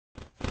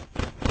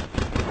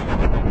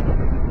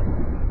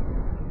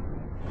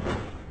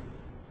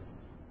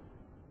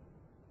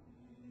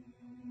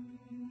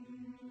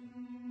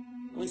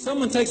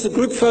someone takes a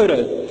group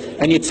photo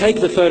and you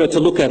take the photo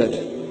to look at it,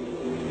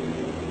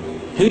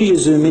 who do you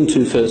zoom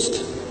into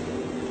first?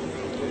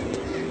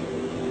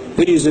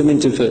 Who do you zoom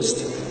into first?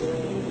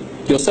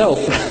 Yourself.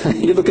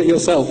 You look at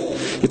yourself.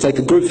 You take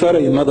a group photo,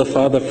 your mother,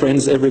 father,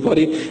 friends,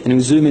 everybody, and we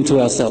zoom into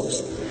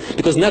ourselves.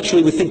 Because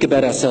naturally we think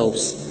about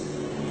ourselves.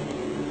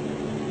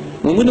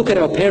 When we look at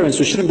our parents,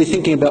 we shouldn't be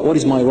thinking about what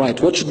is my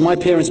right. What should my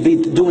parents be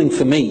doing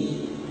for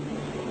me?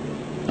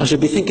 I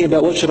should be thinking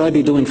about what should I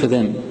be doing for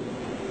them.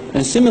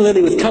 And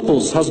similarly with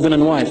couples, husband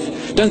and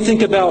wife. Don't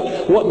think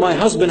about what my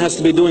husband has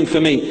to be doing for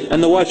me,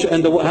 and the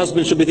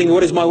husband should be thinking,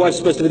 what is my wife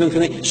supposed to be doing for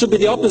me? It should be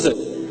the opposite.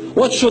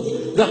 What should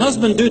the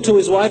husband do to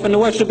his wife, and the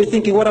wife should be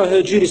thinking, what are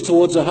her duties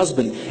towards her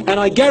husband? And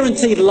I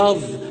guarantee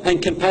love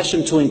and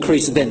compassion to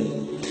increase then.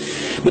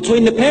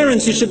 Between the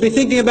parents, you should be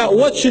thinking about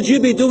what should you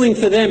be doing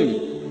for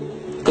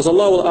them. Because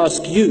Allah will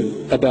ask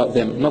you about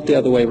them, not the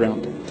other way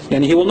around.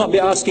 And He will not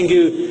be asking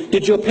you,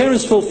 did your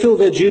parents fulfill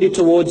their duty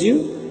towards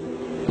you?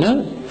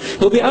 No.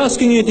 He'll be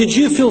asking you, did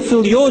you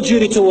fulfill your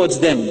duty towards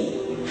them?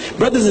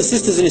 Brothers and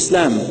sisters in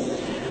Islam,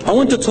 I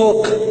want to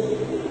talk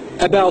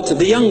about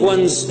the young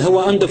ones who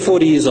are under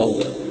 40 years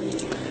old.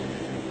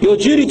 Your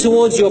duty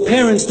towards your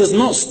parents does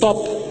not stop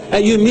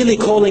at you merely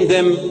calling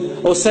them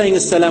or saying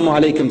Assalamu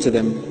alaikum to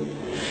them.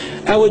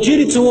 Our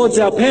duty towards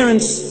our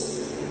parents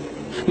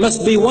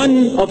must be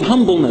one of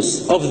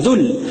humbleness, of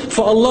dhul.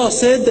 For Allah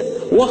said,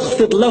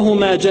 وَاخْفِضْ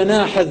لَهُمَا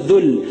جَنَاحَ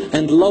الذُّلِّ,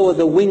 and lower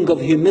the wing of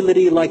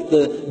humility like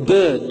the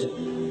bird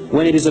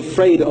when it is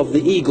afraid of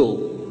the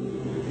eagle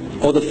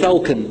or the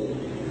falcon.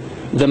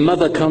 The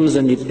mother comes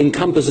and it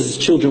encompasses its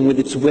children with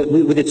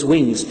its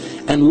wings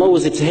and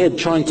lowers its head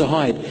trying to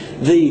hide.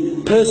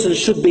 The person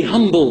should be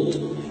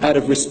humbled out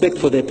of respect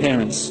for their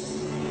parents.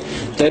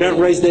 They don't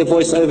raise their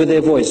voice over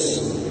their voice.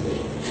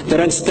 They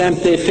don't stamp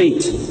their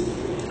feet.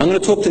 I'm going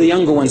to talk to the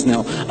younger ones now.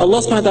 Allah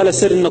subhanahu wa ta'ala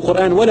said in the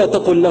Quran, وَلَا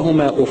تَقُلْ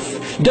لَهُمَا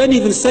أُفٍّ. Don't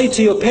even say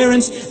to your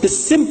parents the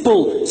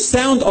simple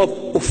sound of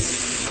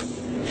uff.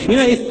 You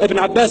know, if Ibn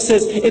Abbas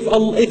says,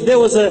 if there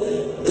was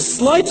a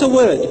slighter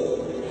word,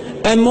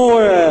 a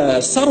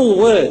more subtle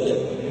word,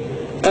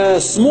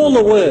 a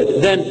smaller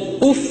word than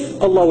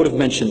uff, Allah would have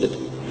mentioned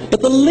it.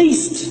 But the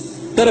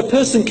least that a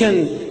person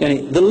can,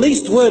 the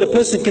least word a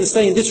person can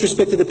say in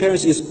disrespect to the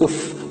parents is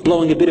uff,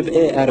 blowing a bit of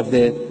air out of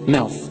their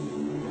mouth.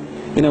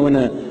 You know, when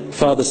a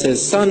father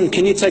says, son,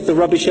 can you take the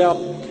rubbish out?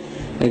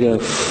 They go,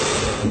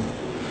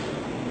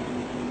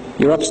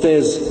 you're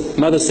upstairs.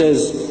 Mother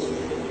says,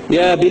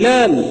 Ya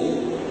Bilal.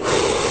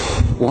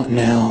 What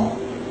now?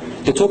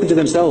 They're talking to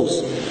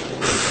themselves.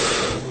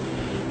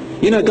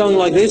 You know, going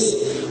like this,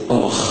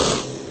 oh,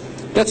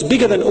 that's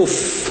bigger than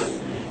uff.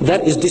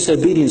 That is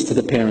disobedience to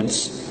the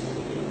parents.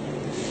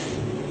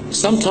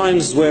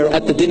 Sometimes we're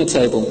at the dinner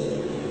table.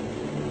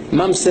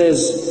 Mum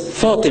says,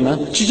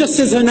 Fatima, she just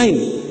says her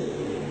name.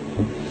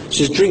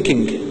 She's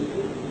drinking.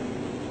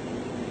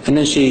 And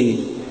then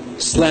she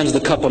slams the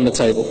cup on the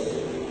table.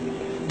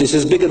 This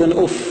is bigger than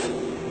uff.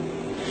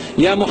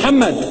 Ya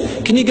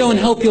Muhammad, can you go and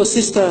help your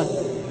sister?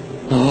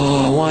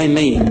 Oh, why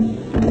me?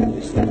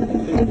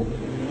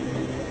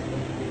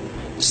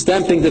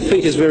 Stamping the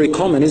feet is very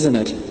common, isn't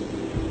it?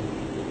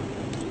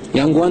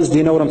 Young ones, do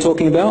you know what I'm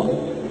talking about?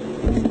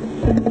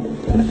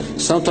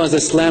 Sometimes they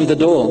slam the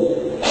door.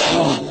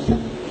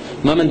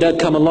 Mum and dad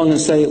come along and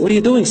say, what are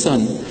you doing,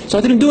 son? So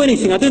I didn't do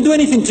anything. I didn't do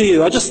anything to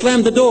you. I just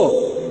slammed the door.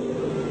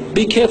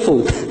 Be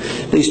careful.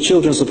 These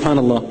children,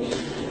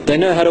 subhanAllah, they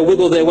know how to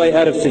wiggle their way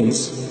out of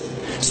things.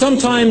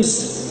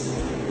 Sometimes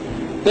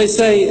they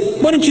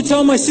say, why don't you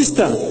tell my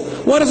sister?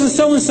 Why doesn't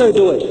so-and-so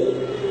do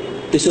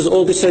it? This is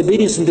all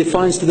disobedience and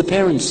defiance to the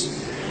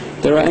parents.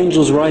 There are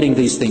angels writing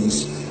these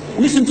things.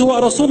 Listen to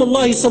what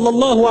Rasulullah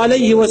sallallahu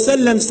alayhi wa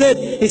sallam said.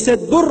 He said,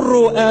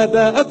 "Burru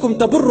aba'akum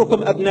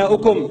taburrukum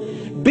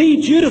abna'ukum."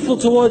 Be dutiful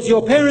towards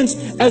your parents.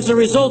 As a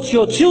result,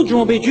 your children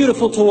will be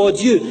dutiful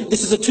towards you.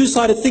 This is a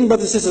two-sided thing,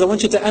 brothers and sisters. I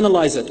want you to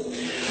analyze it.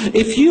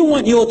 If you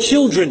want your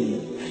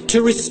children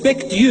to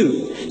respect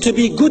you, to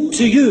be good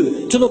to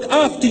you, to look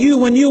after you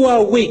when you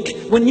are weak,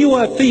 when you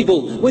are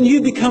feeble, when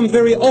you become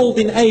very old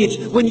in age,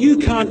 when you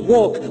can't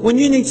walk, when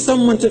you need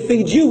someone to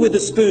feed you with a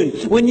spoon,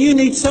 when you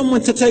need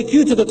someone to take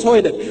you to the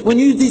toilet, when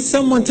you need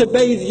someone to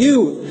bathe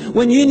you,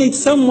 when you need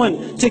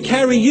someone to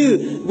carry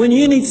you, when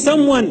you need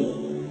someone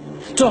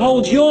to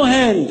hold your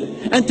hand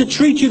and to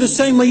treat you the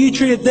same way you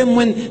treated them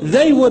when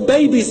they were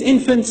babies,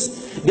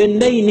 infants, then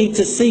they need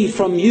to see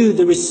from you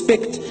the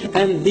respect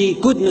and the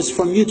goodness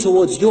from you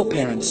towards your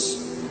parents.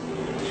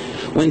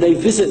 When they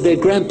visit their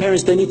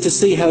grandparents, they need to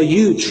see how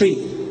you treat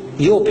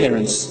your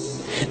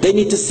parents. They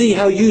need to see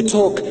how you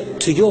talk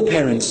to your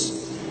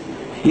parents.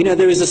 You know,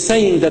 there is a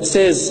saying that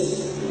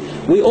says,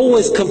 we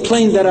always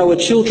complain that our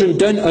children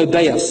don't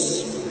obey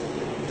us.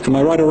 Am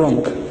I right or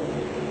wrong?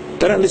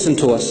 They don't listen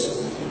to us.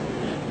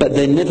 But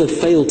they never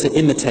fail to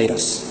imitate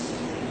us.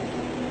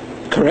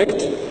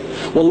 Correct?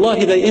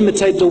 Wallahi, they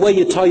imitate the way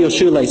you tie your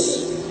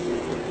shoelace.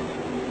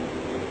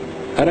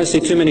 I don't see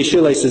too many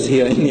shoelaces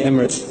here in the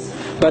Emirates.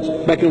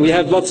 But back when we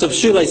have lots of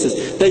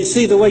shoelaces. They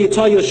see the way you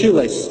tie your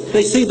shoelace.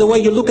 They see the way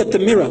you look at the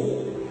mirror.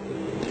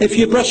 If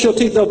you brush your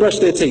teeth, they'll brush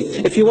their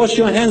teeth. If you wash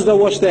your hands, they'll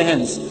wash their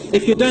hands.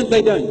 If you don't,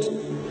 they don't.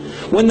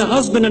 When the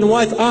husband and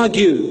wife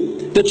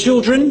argue, the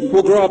children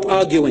will grow up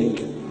arguing.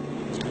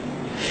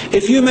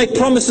 If you make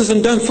promises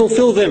and don't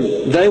fulfill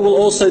them, they will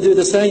also do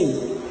the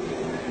same.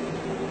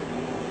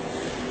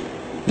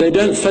 They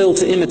don't fail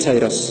to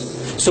imitate us.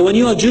 So when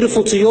you are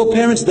dutiful to your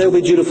parents, they'll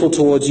be dutiful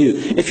towards you.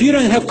 If you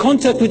don't have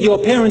contact with your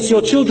parents,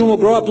 your children will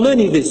grow up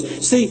learning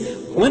this. See,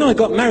 when I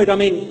got married, I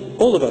mean,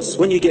 all of us,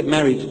 when you get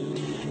married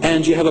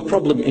and you have a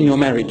problem in your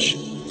marriage,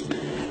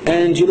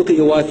 and you look at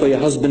your wife or your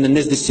husband and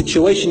there's this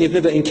situation you've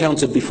never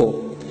encountered before,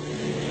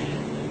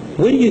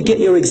 where do you get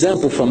your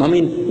example from? I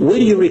mean, where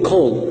do you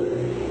recall?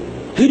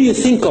 Who do you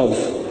think of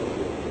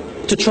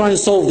to try and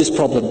solve this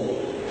problem?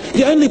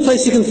 The only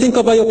place you can think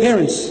of are your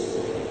parents.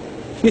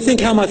 You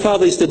think how my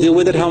father used to deal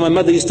with it, how my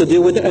mother used to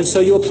deal with it, and so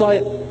you apply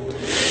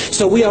it.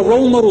 So we are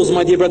role models,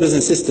 my dear brothers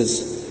and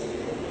sisters.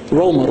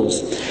 Role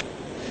models.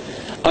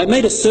 I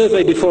made a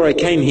survey before I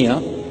came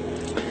here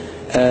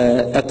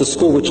at the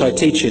school which I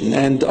teach in,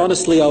 and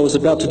honestly I was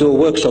about to do a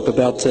workshop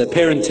about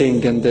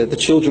parenting and the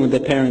children with their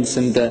parents,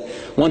 and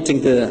wanting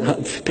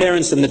the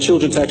parents and the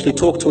children to actually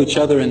talk to each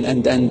other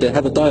and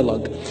have a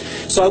dialogue.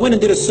 So I went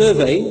and did a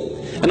survey,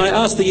 and I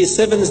asked the year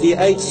 7s, the year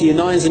 8s, year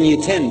 9s and year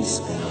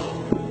 10s,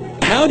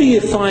 how do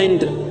you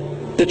find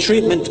the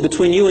treatment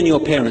between you and your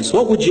parents?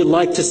 What would you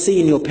like to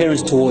see in your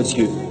parents towards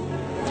you?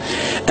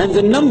 And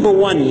the number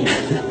one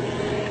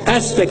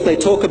aspect they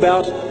talk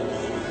about,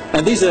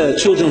 and these are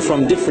children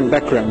from different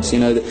backgrounds, you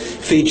know,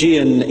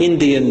 Fijian,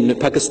 Indian,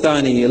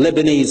 Pakistani,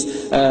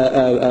 Lebanese,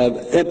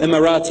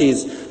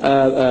 Emiratis,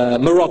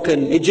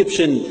 Moroccan,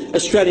 Egyptian,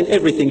 Australian,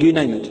 everything, you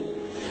name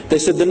it. They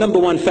said the number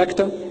one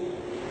factor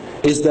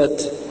is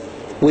that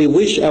we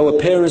wish our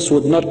parents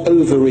would not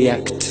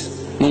overreact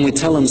when we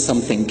tell them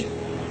something.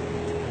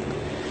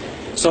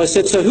 So I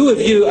said, so who of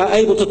you are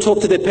able to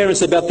talk to their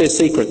parents about their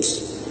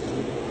secrets?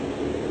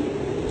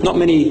 Not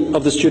many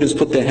of the students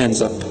put their hands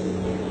up.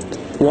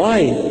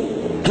 Why?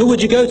 Who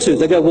would you go to?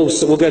 They go,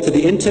 we'll go to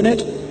the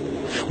internet.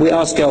 We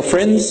ask our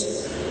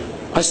friends.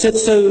 I said,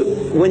 so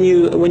when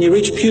you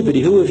reach puberty,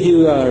 who of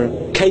you are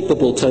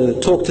capable to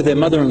talk to their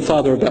mother and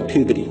father about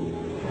puberty?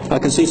 I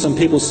can see some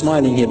people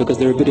smiling here because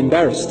they're a bit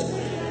embarrassed.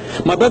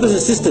 My brothers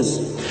and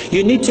sisters,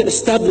 you need to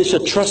establish a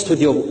trust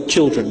with your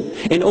children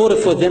in order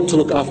for them to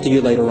look after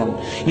you later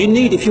on. You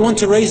need, if you want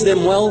to raise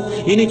them well,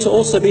 you need to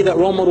also be that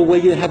role model where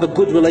you have a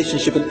good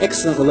relationship, an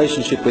excellent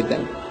relationship with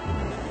them.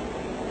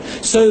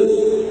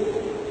 So,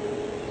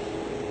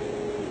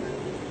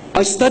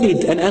 I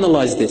studied and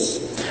analyzed this.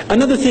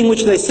 Another thing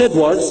which they said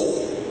was,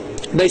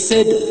 they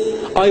said,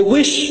 I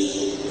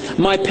wish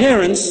my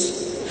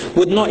parents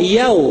would not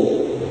yell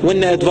when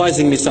they're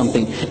advising me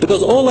something,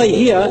 because all I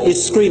hear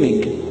is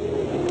screaming.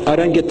 I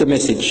don't get the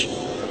message.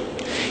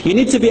 You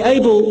need to be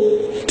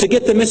able to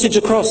get the message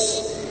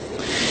across.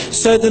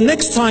 So the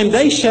next time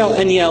they shout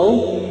and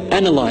yell,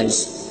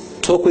 analyze.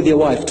 Talk with your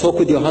wife, talk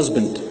with your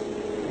husband.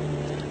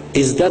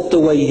 Is that the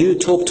way you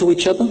talk to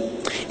each other?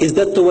 Is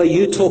that the way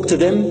you talk to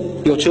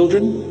them, your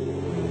children?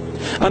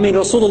 I mean,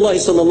 Rasulullah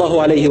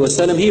sallallahu alayhi wa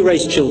sallam, he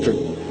raised children.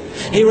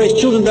 He raised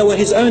children that were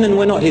his own and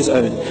were not his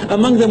own.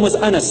 Among them was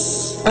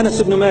Anas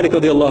ibn Malik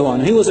radiallahu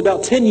anhu. He was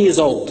about 10 years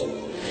old.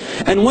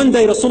 And one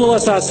day Rasulullah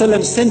sallallahu alayhi wa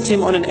sallam sent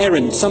him on an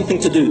errand, something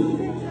to do.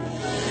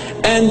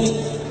 And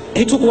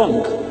he took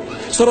long.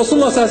 So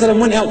Rasulullah sallallahu alayhi wa sallam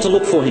went out to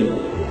look for him.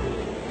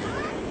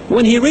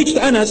 When he reached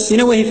Anas, you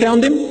know where he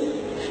found him?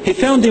 He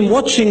found him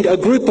watching a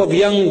group of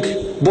young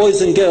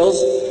boys and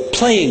girls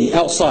playing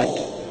outside.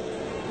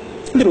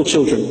 Little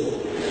children.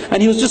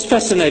 And he was just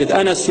fascinated.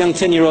 Anas, young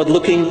 10-year-old,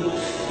 looking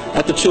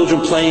at the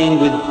children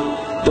playing with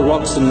the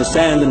rocks and the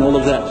sand and all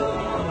of that.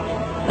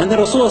 And then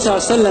Rasulullah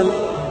sallallahu alayhi wa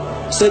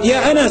sallam said,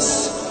 Ya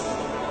Anas.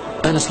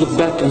 Anas looked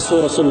back and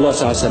saw Rasulullah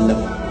sallallahu alayhi wa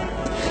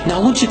sallam. Now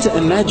I want you to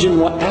imagine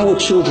what our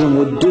children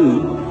would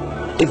do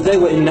if they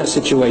were in that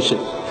situation.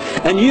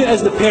 And you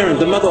as the parent,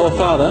 the mother or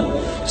father,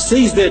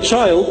 sees their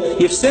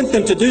child, you've sent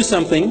them to do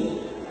something,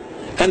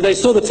 and they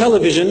saw the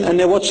television and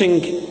they're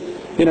watching,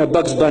 you know,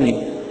 Bugs Bunny,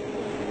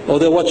 or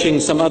they're watching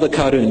some other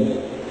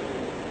cartoon.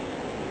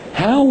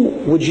 How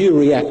would you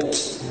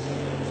react?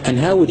 And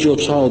how would your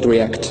child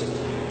react?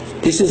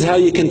 This is how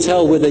you can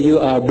tell whether you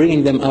are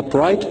bringing them up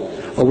right,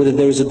 or whether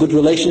there is a good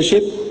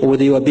relationship, or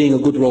whether you are being a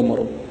good role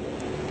model.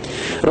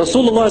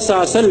 Rasulullah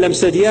ﷺ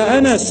said, Ya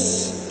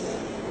Anas.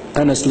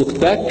 Anas looked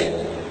back,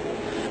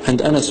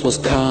 and Anas was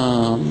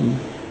calm,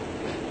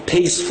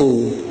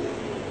 peaceful,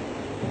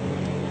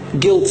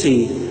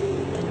 guilty,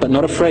 but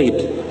not afraid.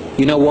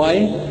 You know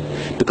why?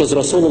 Because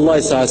Rasulullah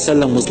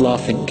ﷺ was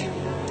laughing.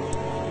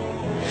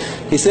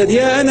 He said,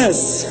 Ya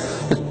Anas,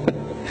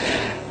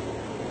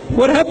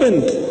 what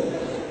happened?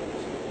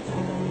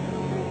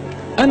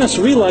 Anas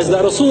realized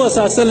that Rasulullah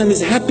ﷺ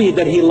is happy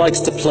that he likes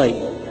to play.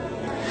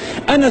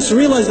 Anas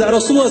realized that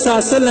Rasulullah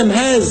ﷺ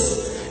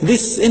has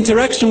this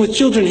interaction with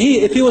children.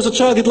 If he was a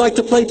child, he'd like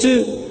to play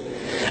too.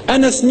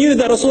 Anas knew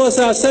that Rasulullah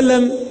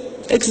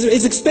ﷺ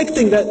is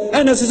expecting that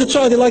Anas is a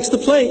child, he likes to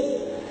play.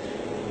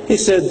 He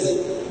said,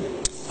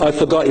 I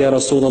forgot, Ya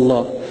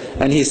Rasulullah.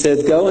 And he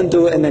said, go and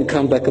do it and then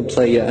come back and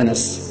play, ya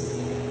Anas.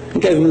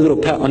 And gave him a little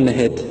pat on the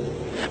head.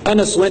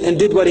 Anas went and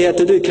did what he had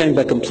to do, came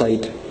back and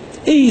played.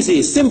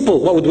 Easy, simple.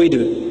 What would we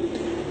do?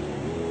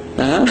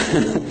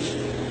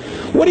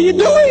 What are you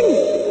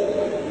doing?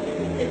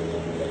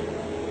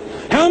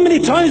 How many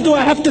times do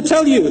I have to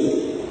tell you?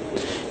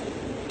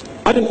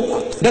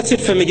 That's it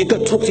for me. You've got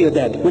to talk to your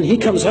dad. When he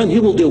comes home, he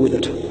will deal with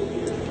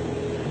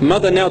it.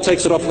 Mother now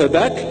takes it off her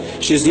back.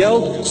 She's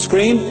yelled,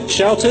 screamed,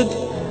 shouted.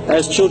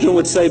 As children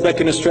would say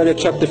back in Australia,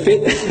 chucked a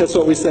fit. That's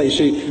what we say.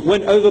 She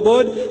went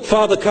overboard.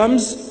 Father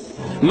comes.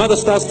 Mother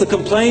starts to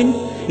complain.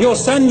 Your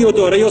son, your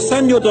daughter, your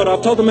son, your daughter.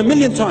 I've told them a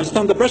million times. It's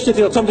time to brush their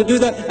teeth. It's time to do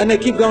that. And they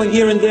keep going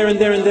here and there and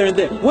there and there and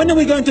there. When are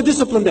we going to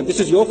discipline them? This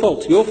is your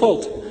fault. Your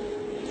fault.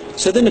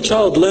 So then a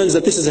child learns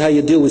that this is how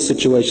you deal with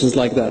situations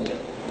like that.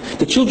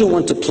 The children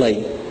want to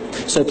play.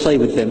 So play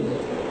with them.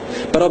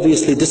 But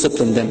obviously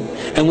discipline them.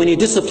 And when you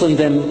discipline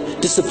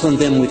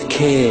them with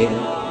care.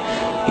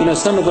 You know,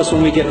 some of us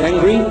when we get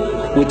angry,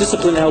 we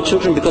discipline our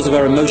children because of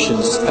our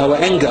emotions, our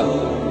anger.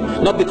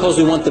 Not because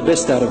we want the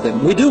best out of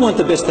them. We do want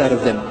the best out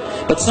of them.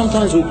 But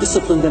sometimes we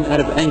discipline them out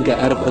of anger,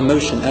 out of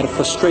emotion, out of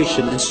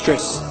frustration and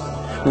stress.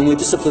 When we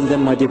discipline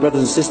them, my dear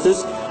brothers and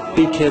sisters,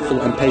 be careful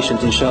and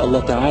patient,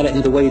 inshaAllah ta'ala,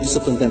 in the way you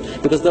discipline them.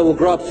 Because they will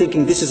grow up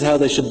thinking this is how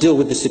they should deal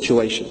with the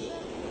situation.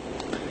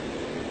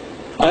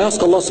 I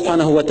ask Allah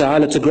subhanahu wa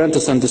ta'ala to grant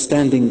us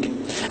understanding.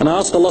 And I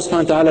ask Allah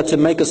subhanahu wa ta'ala to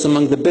make us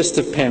among the best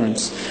of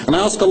parents. And I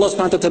ask Allah subhanahu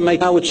wa ta'ala to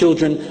make our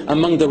children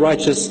among the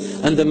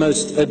righteous and the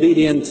most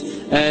obedient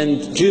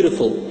and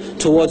dutiful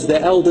towards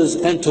their elders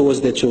and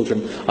towards their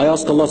children. I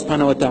ask Allah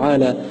subhanahu wa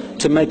ta'ala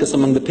to make us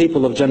among the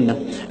people of Jannah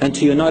and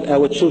to unite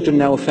our children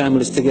and our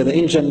families together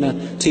in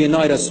Jannah, to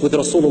unite us with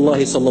Rasulullah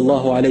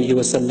sallallahu alayhi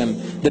wa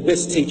sallam, the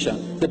best teacher,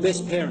 the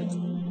best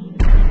parent.